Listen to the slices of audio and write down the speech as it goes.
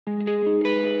This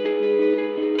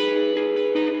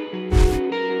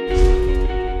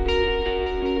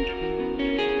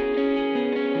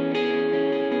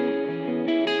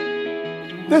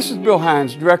is Bill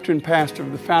Hines, Director and Pastor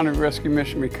of the Foundry Rescue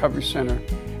Mission Recovery Center.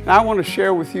 And I want to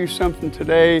share with you something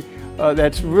today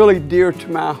that's really dear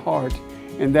to my heart,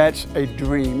 and that's a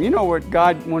dream. You know what?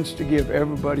 God wants to give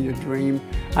everybody a dream.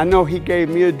 I know He gave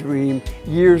me a dream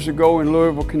years ago in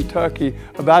Louisville, Kentucky,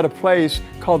 about a place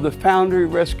called the Foundry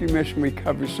Rescue Mission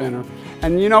Recovery Center.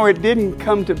 And you know, it didn't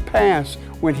come to pass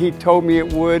when He told me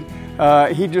it would.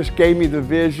 He just gave me the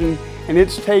vision, and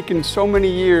it's taken so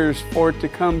many years for it to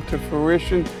come to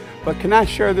fruition. But can I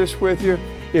share this with you?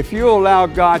 If you allow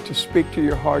God to speak to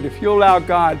your heart, if you allow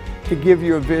God to give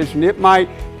you a vision, it might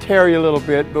tarry a little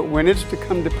bit, but when it's to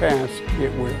come to pass,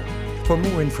 it will. For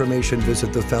more information,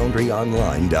 visit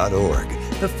thefoundryonline.org.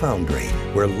 The Foundry,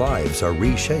 where lives are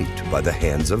reshaped by the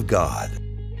hands of God.